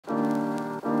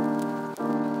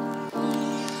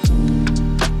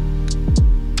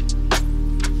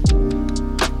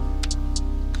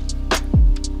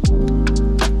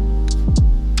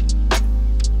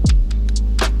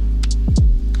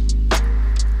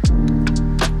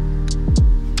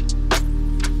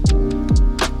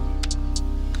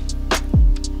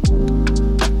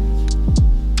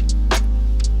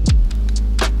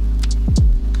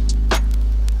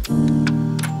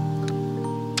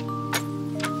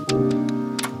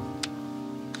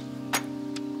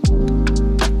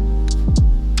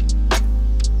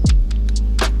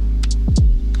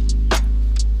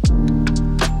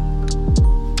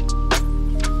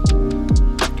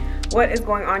What is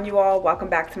going on, you all? Welcome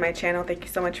back to my channel. Thank you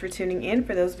so much for tuning in.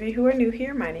 For those of you who are new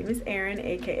here, my name is Erin,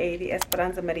 aka the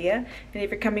Esperanza Maria, and if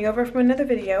you're coming over from another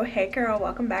video, hey girl,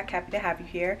 welcome back. Happy to have you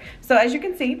here. So as you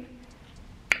can see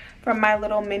from my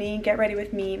little mini get ready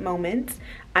with me moment,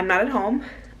 I'm not at home,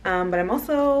 but I'm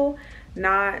also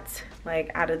not like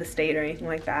out of the state or anything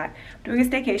like that. I'm doing a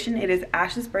staycation. It is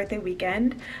Ash's birthday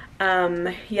weekend.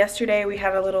 Yesterday we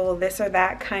had a little this or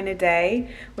that kind of day,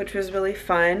 which was really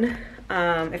fun.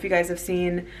 If you guys have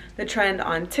seen the trend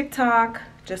on TikTok,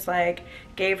 just like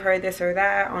gave her this or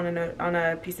that on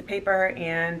a piece of paper,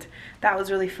 and that was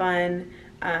really fun.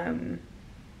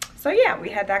 So yeah, we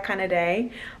had that kind of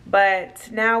day. But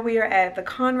now we are at the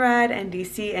Conrad in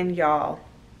DC, and y'all,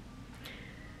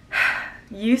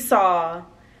 you saw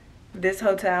this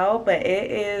hotel, but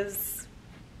it is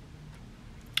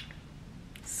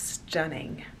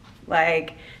stunning,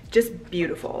 like just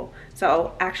beautiful.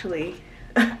 So actually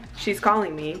she's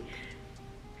calling me.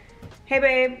 Hey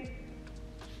babe.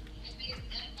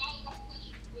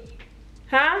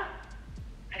 Huh?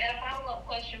 I got a follow-up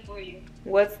question for you.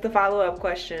 What's the follow-up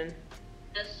question?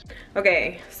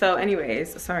 Okay, so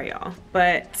anyways, sorry y'all,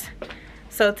 but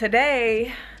so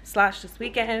today slash this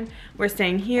weekend we're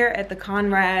staying here at the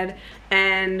Conrad,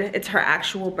 and it's her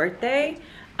actual birthday.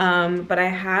 But I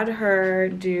had her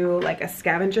do like a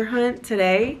scavenger hunt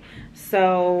today.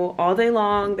 So all day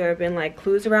long there have been like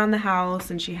clues around the house,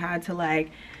 and she had to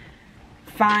like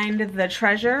find the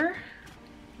treasure.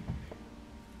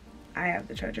 I have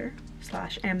the treasure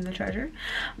slash am the treasure.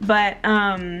 But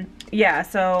yeah,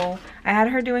 so I had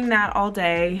her doing that all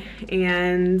day,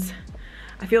 and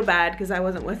I feel bad because I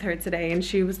wasn't with her today, and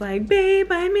she was like,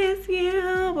 babe, I miss you,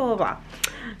 blah blah blah.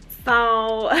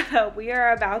 So we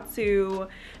are about to,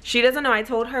 she doesn't know, I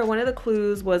told her one of the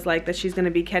clues was like that she's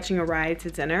gonna be catching a ride to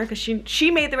dinner, because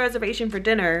she made the reservation for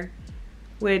dinner,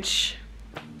 which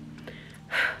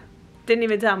didn't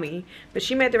even tell me, but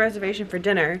she made the reservation for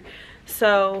dinner.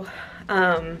 So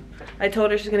I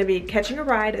told her she's gonna be catching a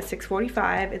ride at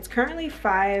 6:45. It's currently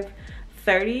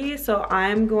 5:30, so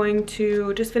I'm going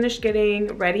to just finish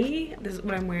getting ready. This is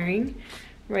what I'm wearing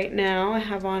right now. I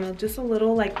have on just a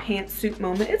little like pantsuit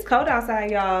moment. It's cold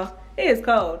outside, y'all. It is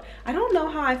cold. I don't know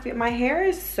how I feel. My hair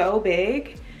is so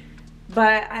big,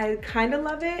 but I kind of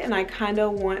love it, and I kind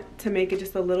of want to make it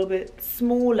just a little bit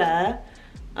smaller.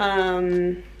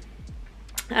 I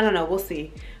don't know, we'll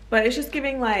see. But it's just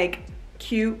giving like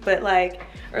cute, but like,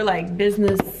 or like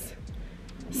business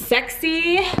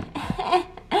sexy.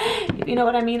 If you know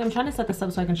what I mean. I'm trying to set this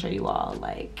up so I can show you all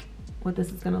like what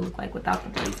this is gonna look like without the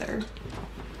blazer.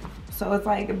 So it's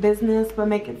like a business, but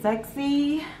make it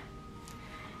sexy.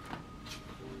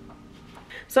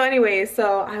 So anyways,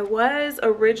 so I was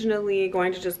originally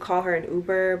going to just call her an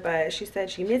Uber, but she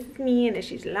said she misses me and that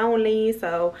she's lonely.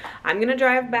 So I'm gonna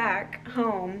drive back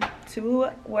home to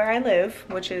where I live,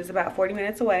 which is about 40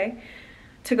 minutes away,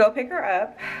 to go pick her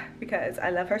up because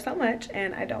I love her so much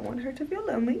and I don't want her to feel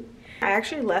lonely. I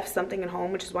actually left something at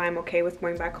home, which is why I'm okay with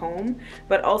going back home,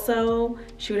 but also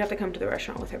she would have to come to the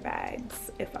restaurant with her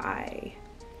bags if I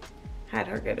had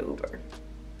her get an Uber.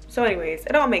 So anyways,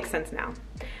 it all makes sense now.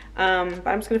 But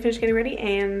I'm just gonna finish getting ready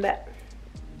and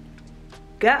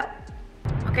go.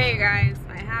 Okay, you guys,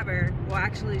 I have her. Well,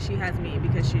 actually she has me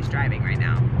because she's driving right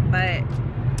now, but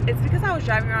it's because I was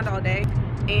driving around all day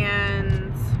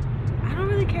and I don't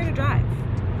really care to drive.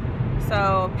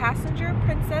 So passenger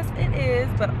princess it is,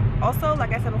 but also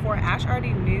like I said before, Ash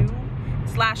already knew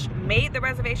slash made the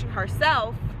reservation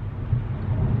herself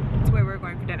to where we're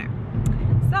going for dinner.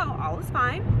 So all is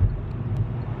fine,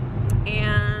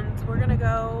 and we're gonna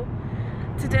go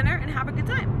to dinner and have a good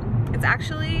time. It's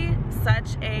actually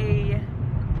such a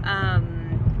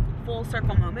full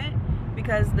circle moment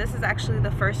because this is actually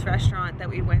the first restaurant that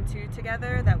we went to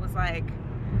together that was like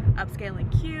upscale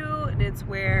and cute, and it's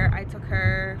where I took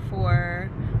her for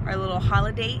our little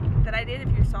holiday that I did.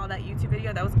 If you saw that YouTube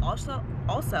video, that was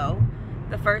also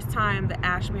the first time that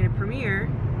Ash made a premiere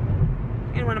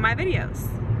in one of my videos.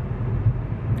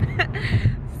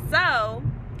 So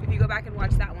if you go back and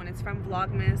watch that one, it's from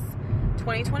Vlogmas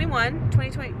 2021.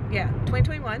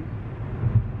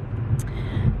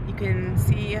 You can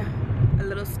see a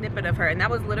little snippet of her, and that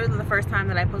was literally the first time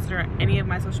that I posted her on any of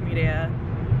my social media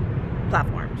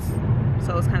platforms.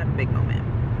 So it was kind of a big moment,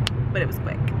 but it was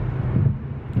quick.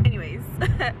 Anyways,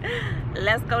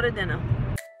 let's go to dinner.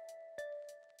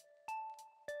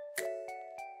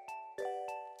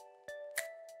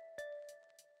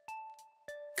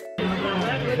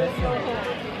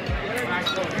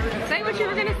 Say what you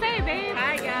were gonna say, babe.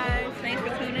 Hi guys, thanks for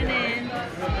tuning in.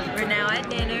 We're now at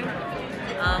dinner.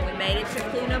 We made it to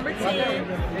clue number 10.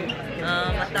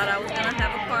 I thought I was gonna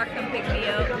have a car come pick me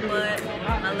up, but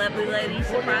my lovely lady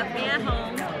surprised me at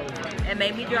home and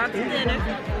made me drive to dinner.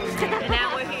 And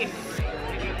now we're here.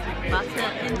 About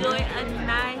to enjoy a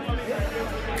nice,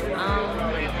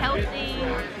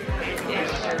 healthy-ish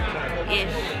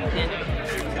dinner.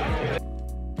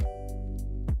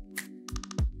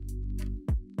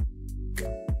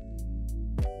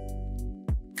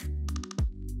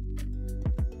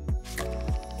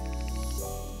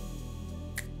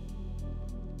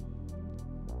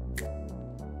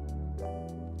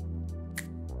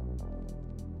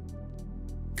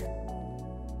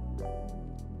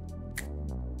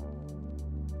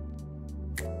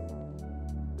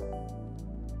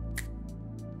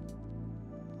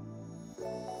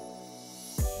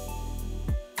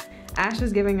 Ash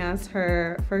is giving us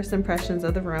her first impressions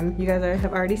of the room. You guys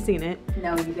have already seen it.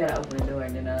 No, you gotta open the door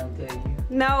and then I'll tell you.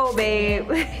 No, babe.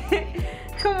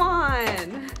 Come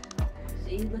on.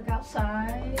 See, look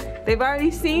outside. They've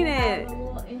already seen it. A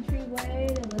little entryway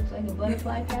that looks like a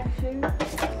butterfly capture.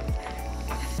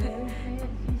 Very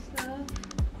fancy stuff.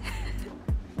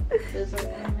 There's like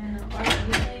an art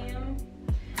museum.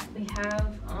 We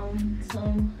have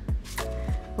some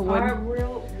hardwood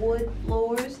wood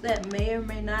floors that may or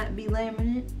may not be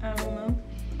laminate. I don't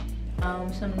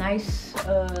know. Some nice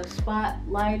spot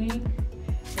lighting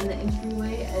in the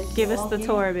entryway. Give us the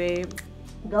tour, babe.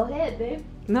 Go ahead, babe.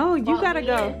 No, you gotta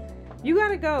go. You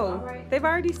gotta go. All right. They've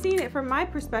already seen it from my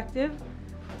perspective.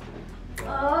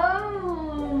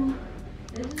 Oh,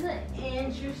 this is an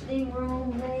interesting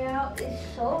room layout. It's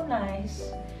so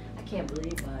nice. I can't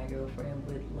believe my girlfriend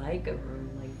would like a room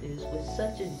like this with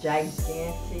such a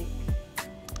gigantic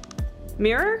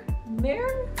Mirror?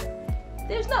 mirror.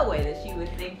 There's no way that she would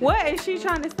think that. What is she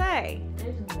trying to say?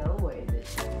 There's no way that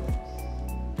she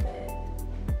thinks that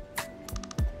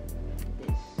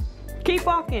this. Keep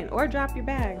walking or drop your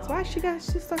bags. Why she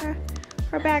still got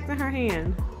her bags in her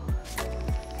hand?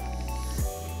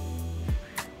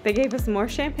 They gave us more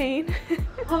champagne.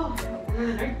 Oh, we're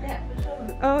gonna drink that for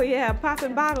sure. Oh yeah,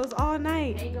 popping bottles all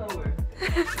night. Hangover.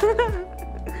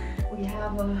 We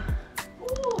have a,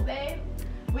 ooh, babe.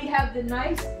 We have the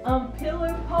nice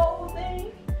pillar pole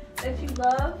thing that you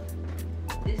love.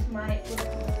 This might look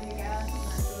familiar, guys. I'm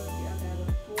not sure if y'all got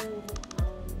a full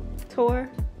Tour.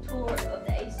 tour of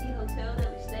the AC hotel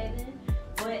that we stayed in,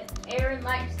 but Aaron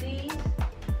likes these.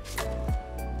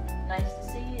 Nice to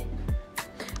see it.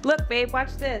 Look, babe,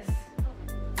 watch this.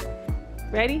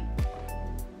 Ready?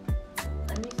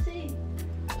 Let me see.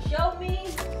 Show me.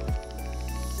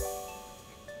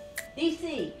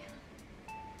 DC.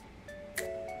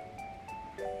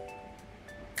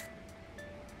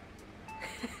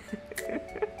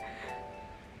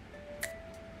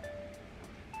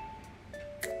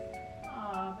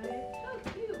 Aw, babe, so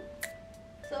cute.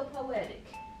 So poetic.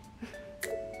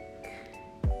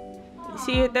 You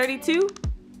see your 32?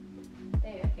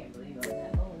 Hey, I can't believe I'm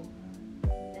that old.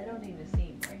 That don't even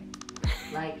seem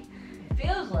right. Like, it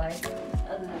feels like,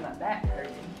 other than my back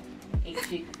hurting, it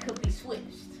could be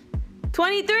switched.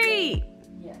 23!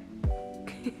 Yeah.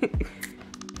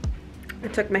 I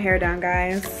took my hair down,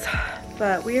 guys,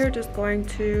 but we are just going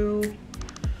to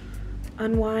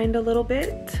unwind a little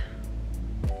bit,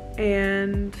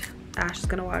 and Ash is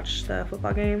gonna watch the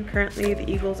football game. Currently,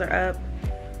 the Eagles are up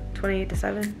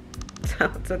 28-7, so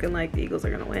it's looking like the Eagles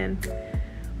are gonna win.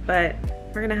 But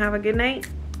we're gonna have a good night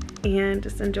and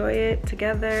just enjoy it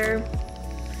together.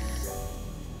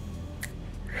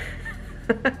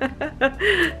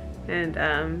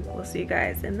 And we'll see you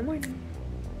guys in the morning.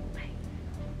 Bye.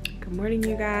 Good morning,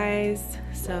 you guys.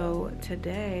 So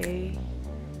today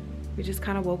we just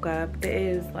kind of woke up. It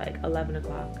is like 11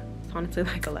 o'clock. It's honestly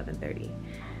like 11:30.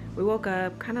 We woke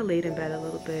up kind of late in bed a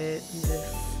little bit and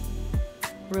just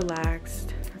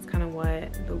relaxed. That's kind of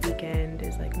what the weekend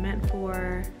is like meant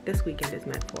for. This weekend is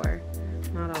meant for.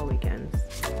 Not all weekends,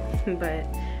 but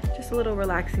just a little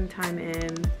relaxing time in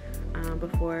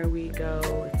before we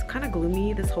go. It's kind of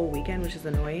gloomy this whole weekend, which is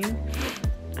annoying.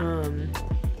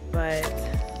 But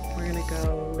we're gonna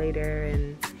go later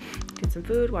and get some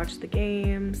food, watch the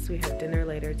games. We have dinner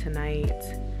later tonight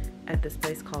at this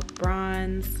place called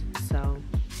Bronze. So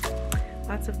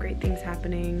lots of great things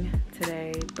happening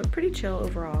today, but pretty chill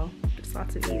overall. Just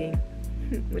lots of eating,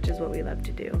 which is what we love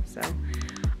to do. So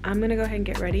I'm gonna go ahead and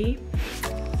get ready.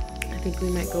 I think we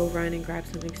might go run and grab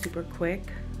something super quick,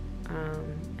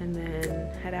 and then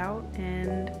head out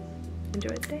and enjoy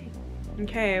the day.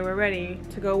 Okay, we're ready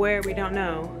to go where we don't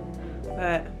know,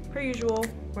 but per usual,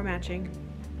 we're matching.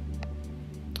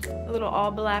 A little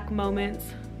all black moment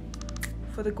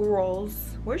for the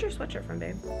girls. Where's your sweatshirt from,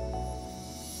 babe?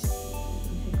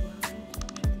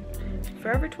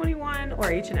 Forever 21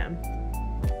 or H&M?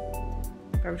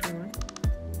 Forever 21?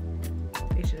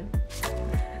 H&M.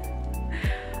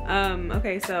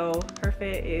 Okay, so her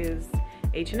fit is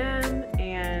H&M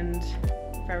and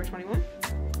Forever 21.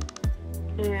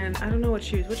 And I don't know what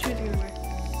shoes. What shoes are you gonna wear?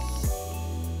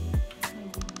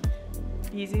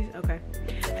 Yeezys? Okay.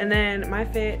 And then my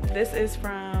fit, this is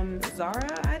from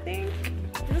Zara, I think.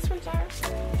 Is this from Zara?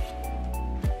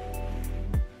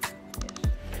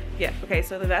 Yeah, okay,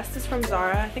 so the vest is from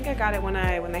Zara. I think I got it when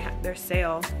they had their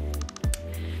sale.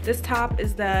 This top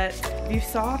is that, if you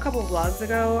saw a couple vlogs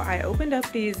ago, I opened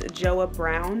up these Joa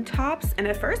Brown tops, and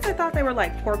at first I thought they were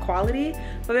like poor quality,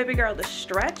 but baby girl, the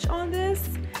stretch on this,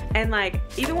 and like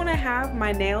even when I have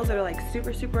my nails that are like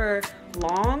super, super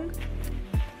long,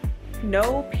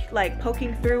 no like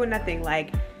poking through and nothing,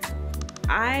 like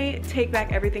I take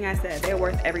back everything I said. They're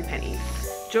worth every penny.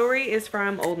 Jewelry is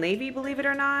from Old Navy, believe it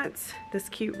or not. This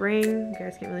cute ring, you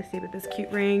guys can't really see, but this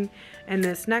cute ring and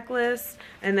this necklace.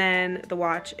 And then the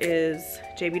watch is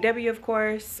JBW, of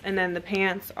course. And then the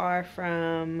pants are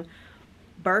from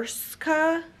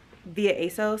Bershka via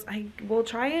ASOS. I will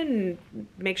try and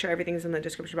make sure everything's in the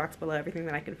description box below, everything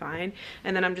that I can find.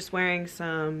 And then I'm just wearing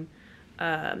some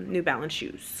New Balance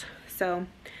shoes. So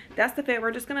that's the fit.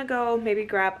 We're just gonna go maybe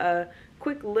grab a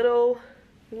quick little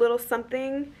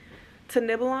something to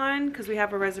nibble on, because we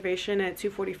have a reservation at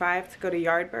 2:45 to go to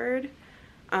Yardbird,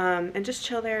 and just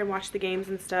chill there and watch the games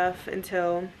and stuff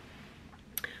until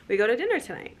we go to dinner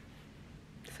tonight.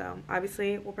 So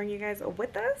obviously we'll bring you guys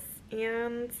with us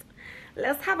and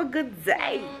let's have a good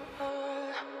day.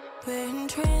 We're in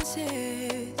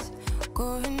trances,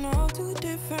 going off to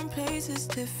different places,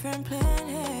 different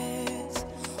planets.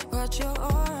 Watch your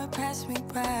aura pass me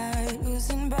by,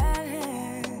 losing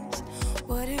balance.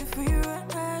 What if we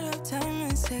run out of time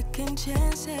and second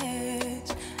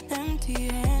chances?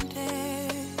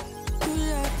 Empty-handed. You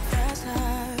like the fast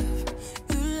life,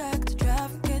 you like to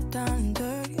drive and get down and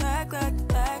dirty, act like the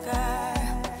bad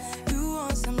guy. You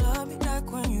want some love, me like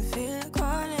when you feel like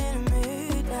calling at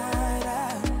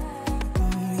midnight.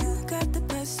 You got the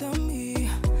best of me,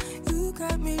 you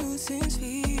got me losing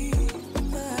sleep.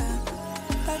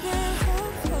 I've been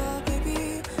hopeful,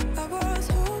 baby, I was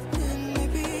hoping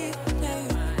maybe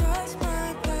that you cross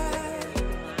my path.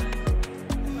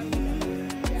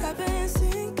 I've been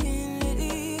sinking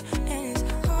lately, and it's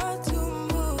hard to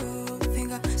move.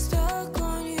 Think I'm stuck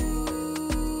on you.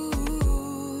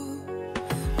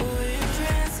 We're in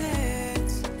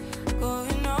trances,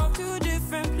 going off to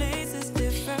different places,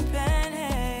 different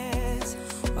planets.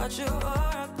 Watch your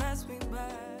aura pass me by.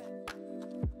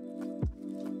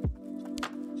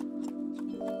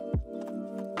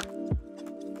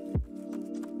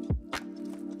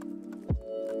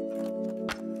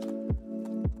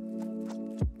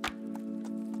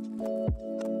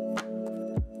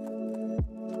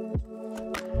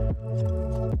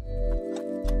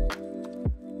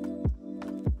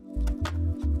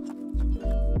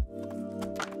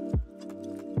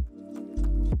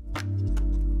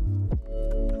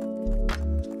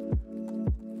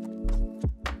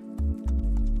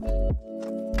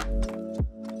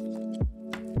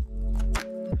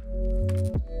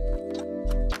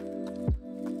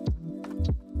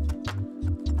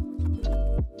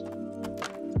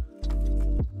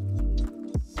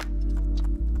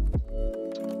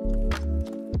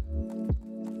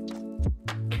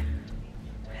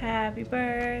 Happy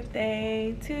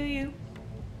birthday to you.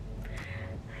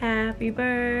 Happy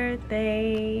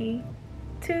birthday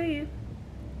to you.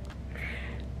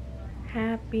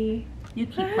 Happy You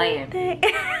keep playing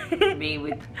me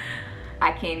with.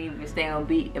 I can't even stay on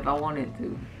beat if I wanted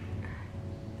to.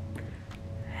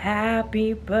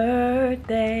 Happy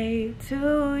birthday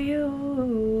to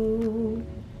you.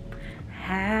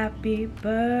 Happy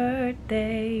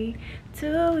birthday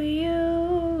to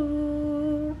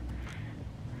you.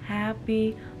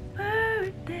 Happy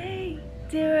birthday,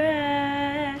 dear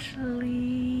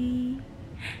Ashley.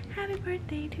 Happy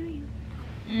birthday to you.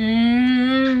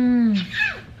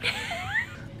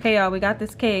 Okay, y'all, we got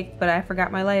this cake, but I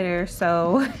forgot my lighter,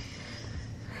 so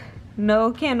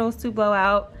no candles to blow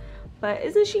out. But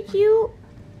isn't she cute?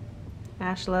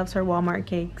 Ash loves her Walmart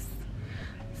cakes.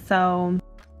 So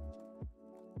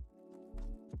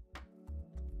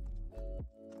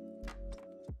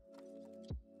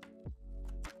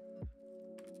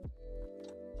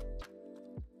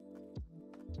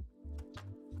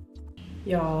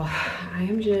y'all, I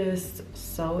am just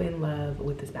so in love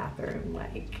with this bathroom.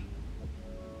 Like,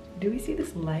 do we see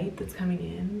this light that's coming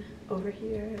in over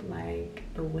here? Like,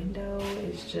 the window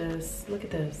is just, look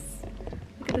at this.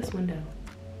 Look at this window.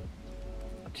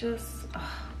 Just,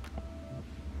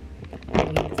 I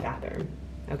need this bathroom,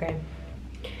 okay?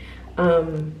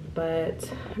 But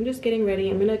I'm just getting ready.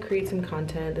 I'm gonna create some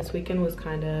content. This weekend was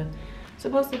kind of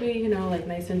supposed to be, you know, like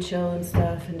nice and chill and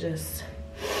stuff and just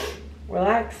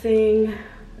relaxing.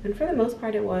 And for the most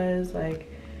part it was.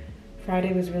 Like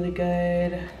Friday was really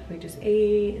good. We just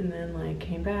ate and then like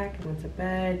came back and went to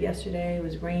bed. Yesterday it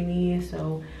was rainy,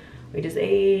 so we just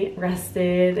ate,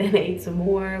 rested, and ate some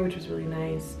more, which was really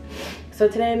nice. So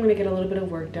today I'm gonna get a little bit of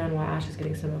work done while Ash is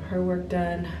getting some of her work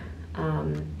done.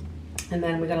 And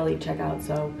then we got a late checkout,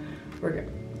 so we're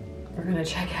gonna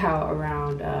check out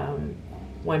around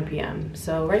 1 p.m.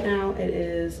 So right now it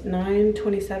is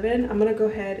 9:27. I'm gonna go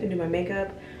ahead and do my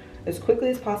makeup as quickly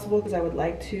as possible because I would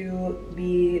like to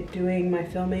be doing my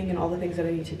filming and all the things that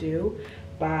I need to do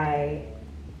by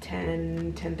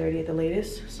 10:30 at the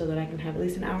latest, so that I can have at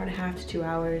least an hour and a half to 2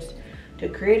 hours to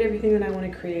create everything that I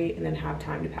want to create and then have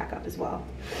time to pack up as well.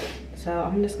 So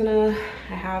I'm just gonna,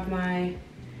 I have my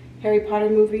Harry Potter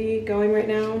movie going right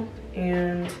now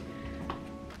and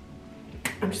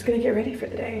I'm just gonna get ready for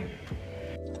the day.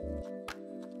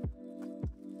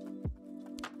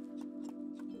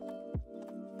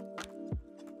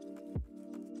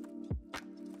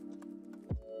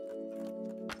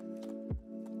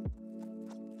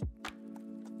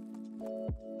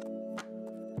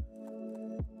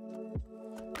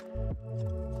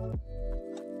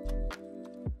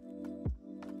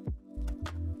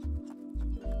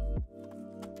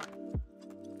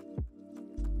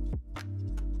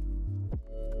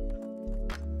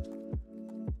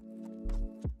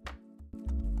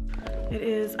 It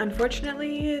is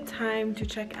unfortunately time to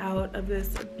check out of this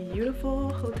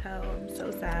beautiful hotel. I'm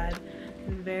so sad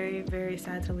and very, very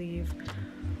sad to leave.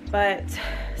 But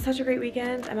such a great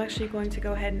weekend. I'm actually going to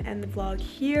go ahead and end the vlog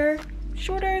here.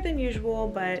 Shorter than usual,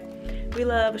 but we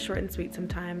love short and sweet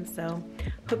sometimes. So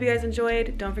hope you guys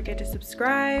enjoyed. Don't forget to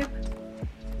subscribe.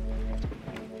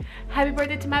 Happy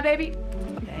birthday to my baby.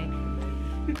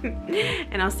 Okay.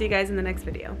 And I'll see you guys in the next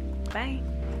video. Bye.